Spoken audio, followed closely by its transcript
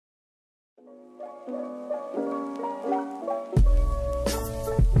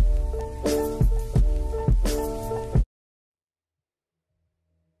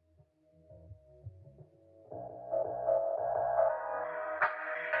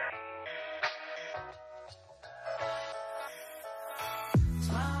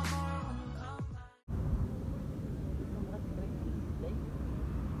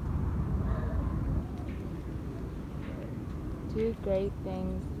do great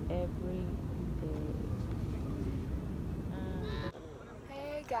things every day.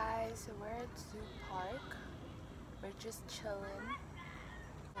 Hey guys, so we're at ZooPark. We're just chilling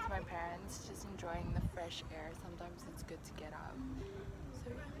with my parents, just enjoying the fresh air. Sometimes it's good to get out.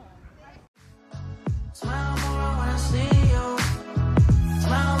 So yeah. Smile more when I see you.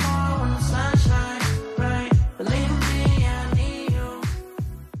 Smile more when the sunshine bright. Believe me, I need you.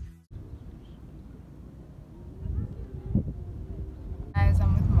 Guys,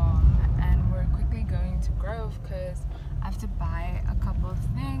 I'm with mom and we're quickly going to Grove because I have to buy a couple of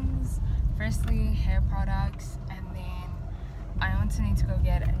things. Firstly, hair products, and then I also need to go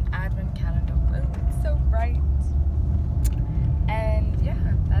get an advent calendar. Oh, it's so bright. And yeah,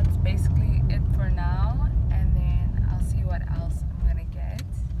 that's basically it for now. And then I'll see what else I'm gonna get.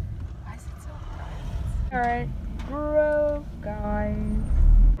 Why is it so bright? Alright, Grove, guys.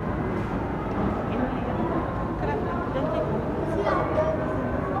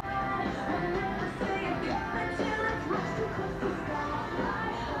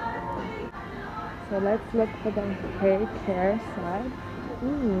 So let's look for the hair care side.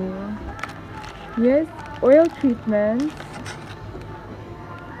 Ooh. Yes, oil treatments.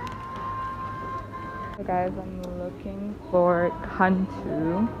 So guys, I'm looking for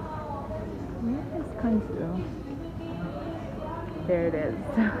Kantu. Where is Kantu? There it is.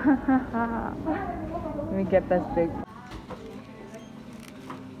 Let me get this big.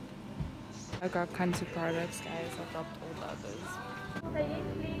 I got Kantu products, guys. I dropped all the others.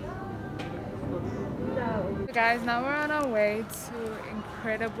 So guys, now we're on our way to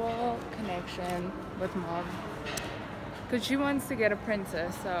Incredible Connection with mom because she wants to get a printer,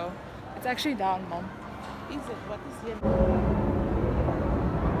 so it's actually down, mom. Is it? What is it?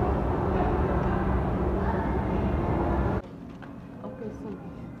 Okay, so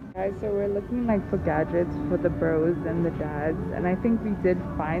guys, so we're looking like for gadgets for the bros and the dads, and I think we did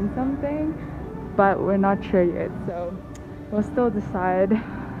find something, but we're not sure yet, so we'll still decide.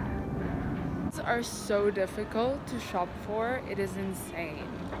 Are so difficult to shop for. It is insane.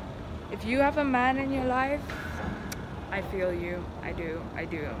 If you have a man in your life, I feel you. I do.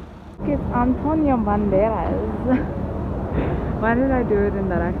 It's Antonio Banderas. Why did I do it in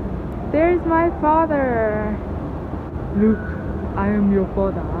that accent? There's my father. Look, I am your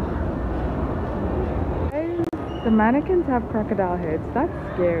father. Guys, the mannequins have crocodile heads. That's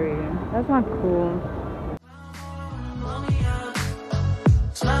scary. That's not cool.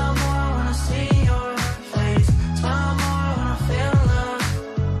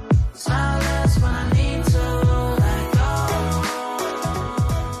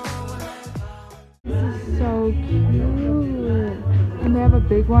 And they have a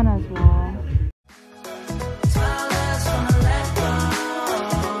big one as well.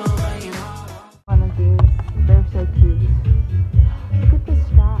 One of these, they're so cute. Look at the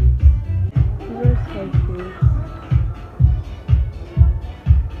straps. These are so cute.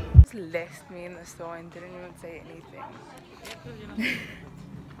 Just left me in the store and didn't even say anything.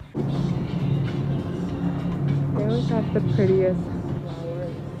 They always have the prettiest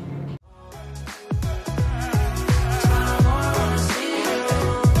flowers.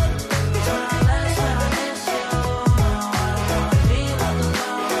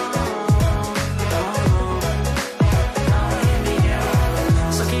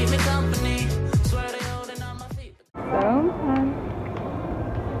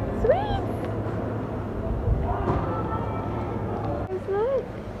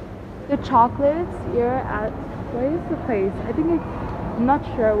 The chocolates here at, where is the place? I think I'm not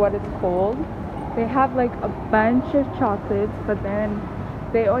sure what it's called. They have like a bunch of chocolates, but then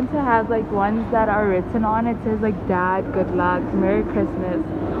they also have like ones that are written on. It says like Dad, good luck, Merry Christmas.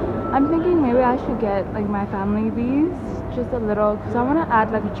 I'm thinking maybe I should get like my family these, just a little, because I want to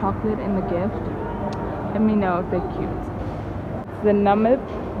add like a chocolate in the gift. Let me know if they're cute. It's the Numit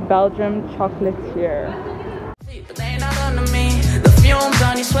Belgium chocolatier.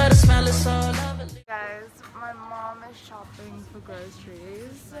 Guys, my mom is shopping for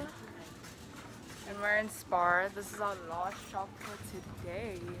groceries and we're in Spar. This is our last shop for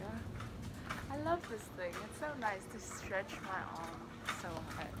today. I love this thing. It's so nice to stretch my arm so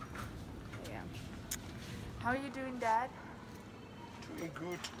hard. Yeah. How are you doing, Dad? Doing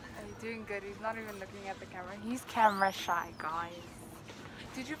good. Are you doing good? He's not even looking at the camera. He's camera shy, guys.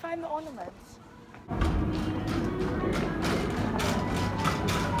 Did you find the ornaments?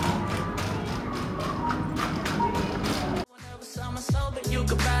 You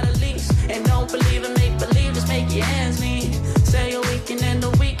could buy the lease and don't believe in make believe, just make your ends meet. Say a weekend and a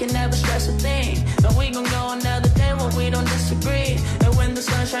weekend, never stress a thing. And we gon' go another day when we don't disagree. And when the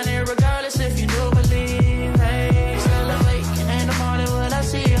sun shine here, regardless if you do believe, hey, celebrate.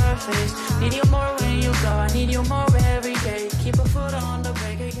 face. Need you more when you go, I need you more every day. Keep a foot on the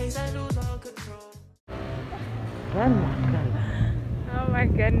brake in case I lose all control. Oh my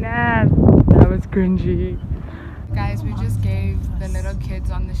goodness, that was cringy. Guys, we just gave the little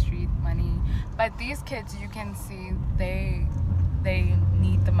kids on the street money, but these kids, you can see they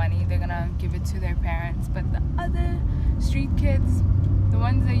need the money. They're gonna give it to their parents, but the other street kids, the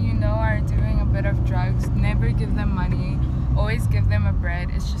ones that you know are doing a bit of drugs, never give them money, always give them a bread.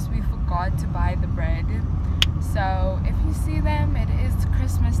 It's just we forgot to buy the bread. So if you see them, it is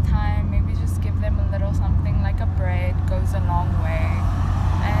Christmas time, maybe just give them a little something like a bread, goes a long way.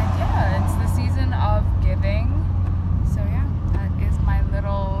 And yeah, it's the season of giving. So yeah, that is my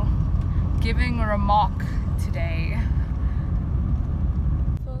little giving remark today.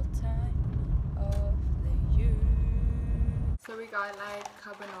 Full time of the year. So we got like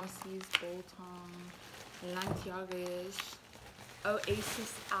Cabernet, Bolton, Lantiagas,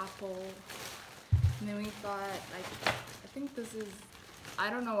 Oasis apple. And then we got like, I think this is, I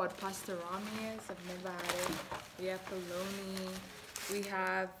don't know what pastorami is, I've never had it. We have bologna. We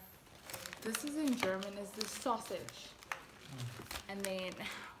have, this is in German, is this sausage. And then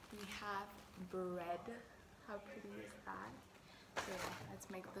we have bread. How pretty is that? So let's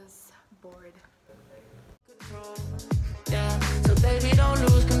make this board. Yeah, so baby, don't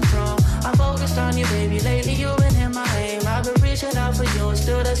lose control. I'm focused on you, baby. Lately you've been in my aim. I've been reaching out for you and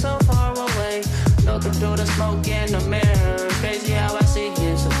still they're so far away. Looking through the smoke in the mirror. Crazy how I see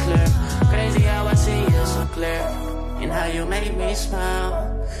you so clear. Crazy how I see you so clear. And how you make me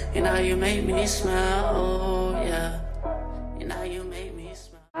smile. And how you make me smile. Oh yeah. And how you make me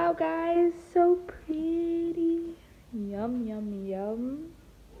smile. Wow guys, so pretty. Yum yum yum.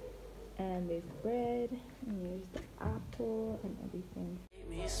 And there's bread, and there's the apple and everything. Make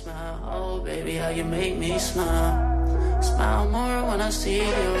me smile, oh baby, how you make me smile. Smile more when I see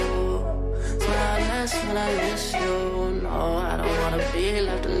you. Smile less when I miss you. No, I don't wanna be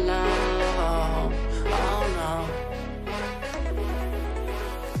left alone. Oh no.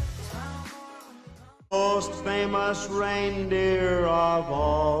 Most famous reindeer of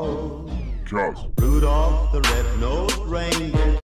all, Rudolph the red-nosed reindeer.